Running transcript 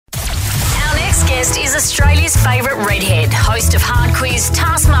guest is Australia's favourite redhead, host of Hard Quiz,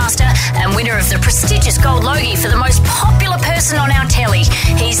 Taskmaster and winner of the prestigious Gold Logie for the most popular person on our telly.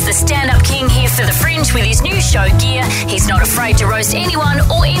 He's the stand-up king here for the Fringe with his new show Gear. He's not afraid to roast anyone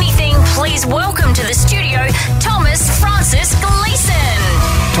or anything. Please welcome to the studio, Thomas Francis Gleeson.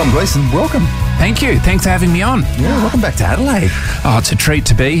 Tom Gleeson, welcome. Thank you. Thanks for having me on. Yeah, welcome back to Adelaide. Oh, it's a treat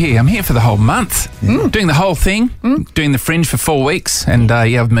to be here. I'm here for the whole month. Doing the whole thing, doing the Fringe for 4 weeks, and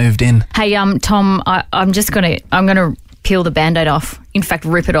I've moved in. Hey, Tom, I'm gonna peel the Band-Aid off. In fact,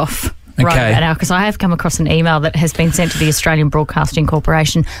 rip it off. Right about now, because I have come across an email that has been sent to the Australian Broadcasting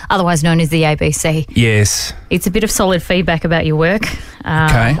Corporation, otherwise known as the ABC. Yes. It's a bit of solid feedback about your work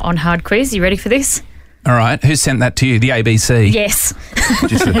on Hard Quiz. You ready for this? All right. Who sent that to you? The ABC? Yes.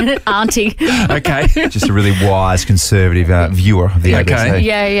 Just Auntie. Okay. just a really wise, conservative viewer of the ABC. Okay.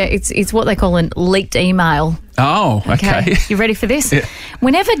 Yeah. It's what they call a leaked email. Oh, okay. You ready for this? Yeah.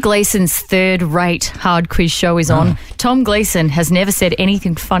 Whenever Gleeson's third-rate Hard Quiz show is on, Tom Gleeson has never said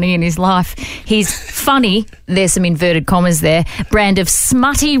anything funny in his life. He's funny, there's some inverted commas there, brand of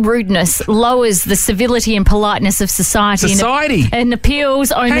smutty rudeness, lowers the civility and politeness of society. And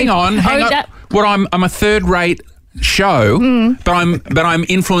appeals only... Hang on. What, I'm a third-rate show, but I'm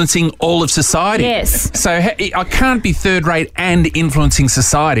influencing all of society. Yes. So I can't be third rate and influencing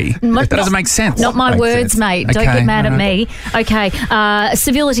society. That doesn't make sense. Not my words, mate. Okay, Don't get mad at me. Okay.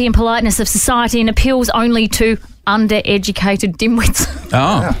 Civility and politeness of society and appeals only to undereducated dimwits.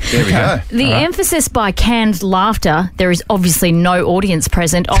 Oh, there we go. The emphasis by canned laughter, there is obviously no audience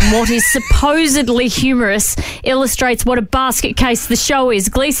present, on what is supposedly humorous illustrates what a basket case the show is.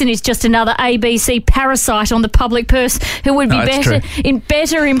 Gleeson is just another ABC parasite on the public purse who would be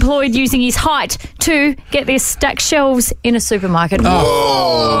better employed using his height to get their stacked shelves in a supermarket.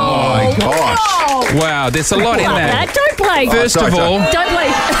 Oh my gosh. Wow, there's a lot in that. Don't play.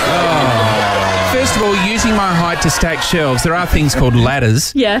 First of all, using my height to stack shelves, there are things called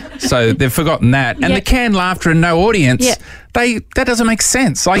ladders. Yeah. So they've forgotten that. And the canned laughter and no audience, that doesn't make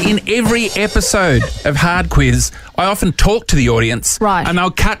sense. Like in every episode of Hard Quiz, I often talk to the audience. Right. And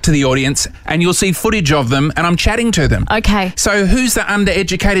they'll cut to the audience and you'll see footage of them and I'm chatting to them. Okay. So who's the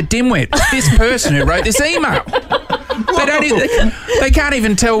undereducated dimwit? This person who wrote this email. They can't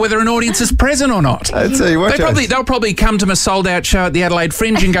even tell whether an audience is present or not. I'll tell you what, They'll probably come to my sold-out show at the Adelaide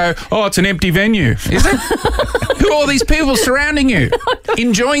Fringe and go, oh, it's an empty venue. Is it? Who are all these people surrounding you,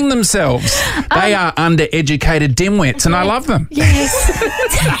 enjoying themselves? They are undereducated dimwits, and I love them. Yes.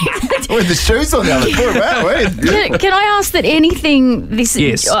 With the shoes on the other foot, Can I ask that anything this...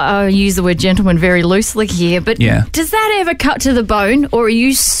 Yes. I use the word gentleman very loosely here, but does that ever cut to the bone, or are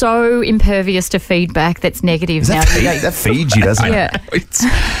you so impervious to feedback that's negative now? That feeds you, doesn't it? Yeah.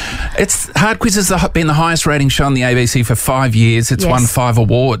 It's Hard Quiz has been the highest rating show on the ABC for 5 years. It's won 5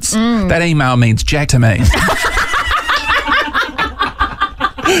 awards. That email means jack to me.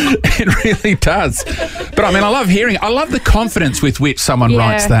 It really does. But I mean, I love the confidence with which someone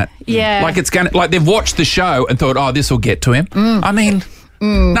writes that. Yeah. Like they've watched the show and thought, oh, this will get to him. I mean,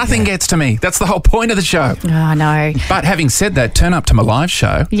 nothing gets to me. That's the whole point of the show. Oh, no. But having said that, turn up to my live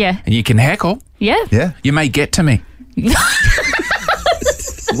show. Yeah. And you can heckle. Yeah. Yeah. You may get to me.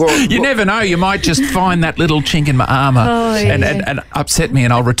 You never know. You might just find that little chink in my armour and upset me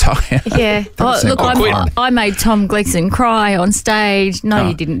and I'll retire. Yeah. I made Tom Gleeson cry on stage. No,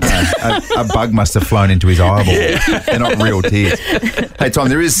 you didn't. A bug must have flown into his eyeball. They're not real tears. Hey, Tom,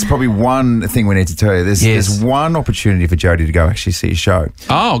 there is probably one thing we need to tell you. There's one opportunity for Jodie to go actually see a show.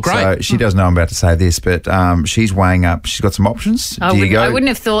 Oh, great. So she does know I'm about to say this, but she's weighing up. She's got some options. I wouldn't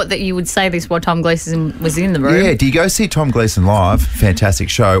have thought that you would say this while Tom Gleeson was in the room. Yeah. Do you go see Tom Gleeson live? Fantastic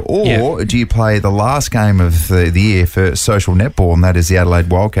show. Or do you play the last game of the year for social netball, and that is the Adelaide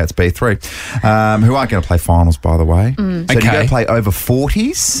Wildcats B3, who aren't going to play finals, by the way. So do you go play over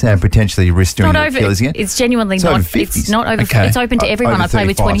 40s and potentially risk doing your Achilles again? It's genuinely it's not. Over 50s. It's not over. It's open to everyone. I play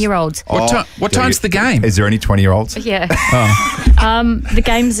with 20-year-olds. What time's the game? Is there any 20-year-olds? Yeah. The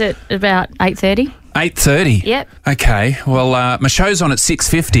game's at about 8:30. 8:30? Yep. Okay. Well, my show's on at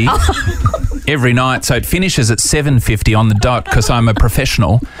 6:50 every night, so it finishes at 7:50 on the dot because I'm a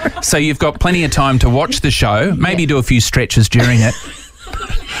professional. So you've got plenty of time to watch the show, maybe do a few stretches during it,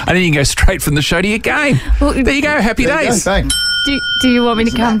 and then you can go straight from the show to your game. Well, there you go. Happy days. Thanks. Do you want me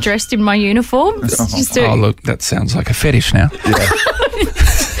to come dressed in my uniform? Oh, look, that sounds like a fetish now. Yeah.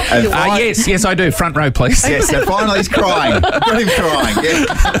 Yes, I do. Front row, please. Yes, and finally he's crying. Got him crying.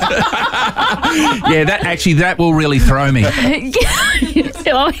 Yeah. That will really throw me.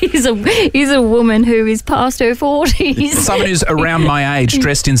 He's a woman who is past her 40s. Someone who's around my age,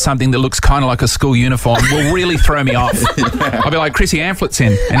 dressed in something that looks kind of like a school uniform, will really throw me off. I'll be like, Chrissy Amplet's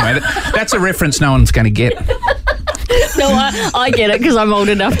in. Anyway, that's a reference no one's going to get. No, I get it because I'm old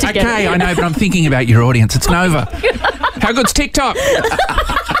enough to get it. Okay, I know, but I'm thinking about your audience. It's Nova. How good's TikTok?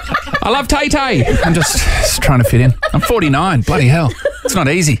 I love Tay-Tay. I'm just trying to fit in. I'm 49. Bloody hell. It's not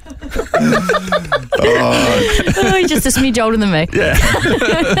easy. He's just a smidge older than me. Yeah.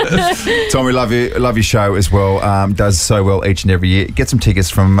 Tom, we love your show as well. Does so well each and every year. Get some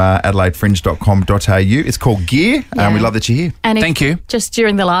tickets from adelaidefringe.com.au. It's called Gear. We love that you're here. And thank you. Just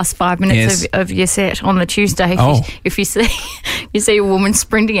during the last 5 minutes of your set on the Tuesday, if you see a woman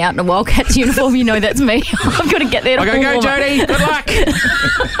sprinting out in a Wildcats uniform, you know that's me. I've got to get there to go, Jodie. Good luck.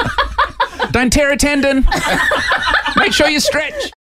 Don't tear a tendon. Make sure you stretch.